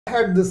I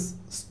had this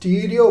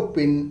stereo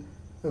pin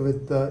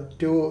with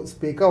two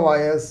speaker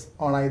wires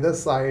on either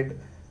side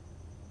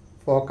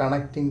for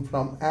connecting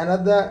from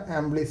another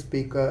ampli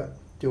speaker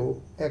to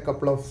a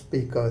couple of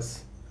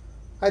speakers.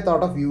 I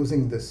thought of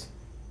using this.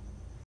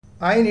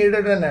 I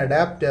needed an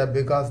adapter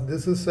because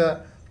this is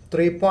a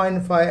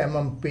 3.5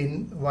 mm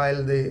pin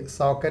while the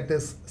socket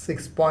is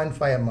 6.5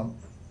 mm.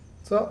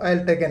 So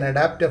I'll take an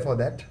adapter for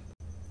that.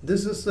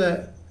 This is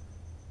a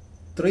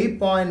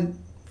 3.5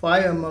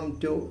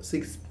 mm to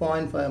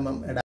 6.5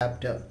 mm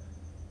adapter.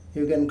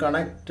 You can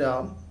connect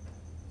the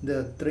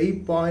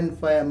 3.5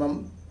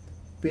 mm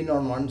pin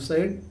on one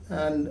side,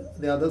 and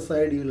the other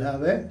side you will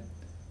have a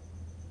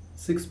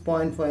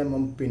 6.5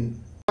 mm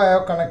pin. I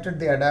have connected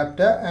the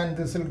adapter, and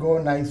this will go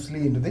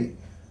nicely into the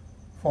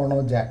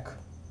phono jack.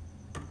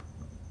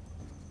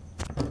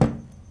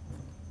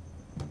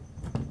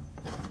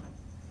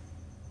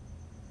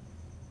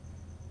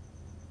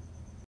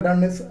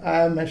 Done is I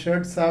have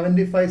measured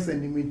 75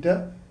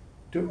 cm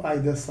to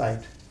either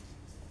side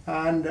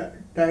and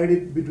tied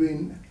it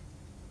between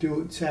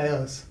two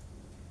chairs.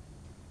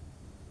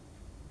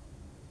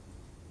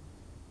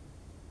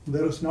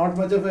 There is not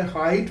much of a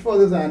height for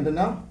this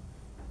antenna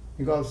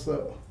because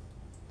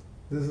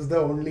this is the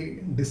only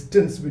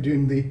distance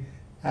between the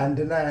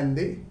antenna and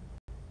the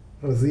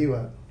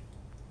receiver.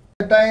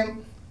 By the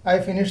time I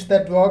finished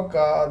that work,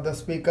 the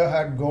speaker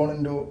had gone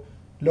into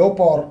low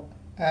power,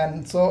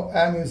 and so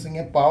I am using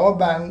a power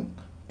bank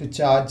to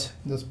charge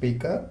the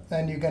speaker,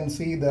 and you can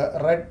see the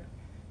red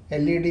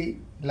LED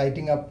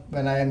lighting up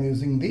when I am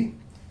using the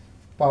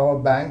power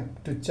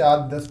bank to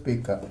charge the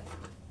speaker.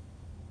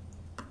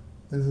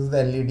 This is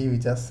the LED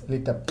which has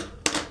lit up.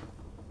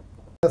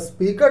 The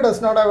speaker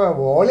does not have a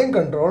volume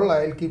control.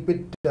 I will keep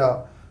it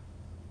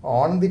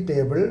on the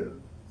table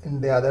in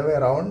the other way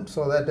around,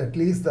 so that at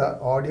least the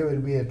audio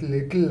will be a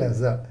little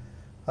lesser.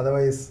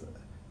 Otherwise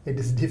it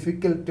is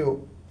difficult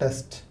to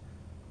test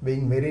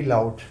being very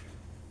loud.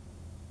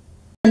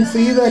 You can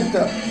see that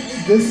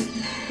this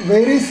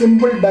very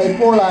simple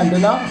dipole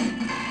antenna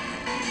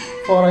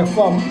for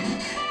FM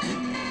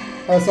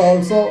has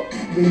also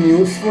been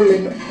useful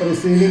in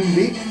receiving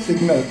the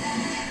signal.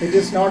 It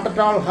is not at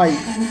all high.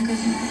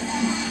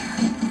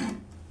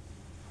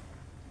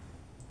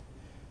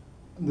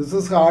 This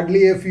is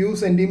hardly a few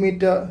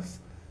centimeters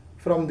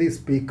from the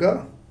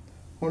speaker.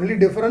 Only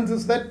difference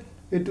is that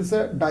it is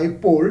a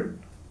dipole. You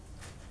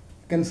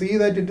can see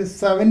that it is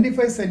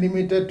 75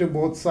 centimeters to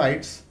both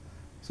sides,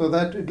 so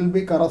that it will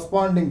be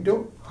corresponding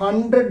to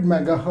 100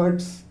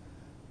 megahertz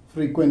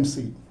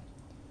frequency.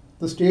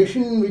 The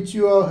station which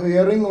you are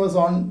hearing was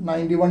on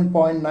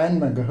 91.9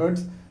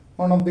 megahertz,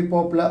 one of the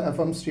popular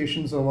FM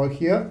stations over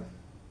here,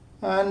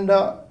 and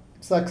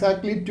it's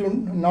exactly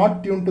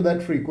not tuned to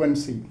that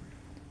frequency.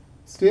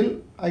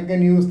 Still, I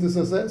can use this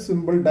as a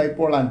simple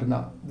dipole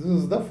antenna. This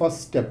is the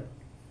first step.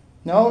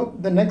 Now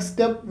the next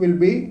step will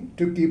be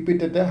to keep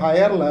it at a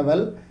higher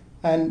level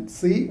and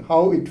see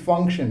how it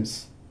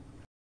functions.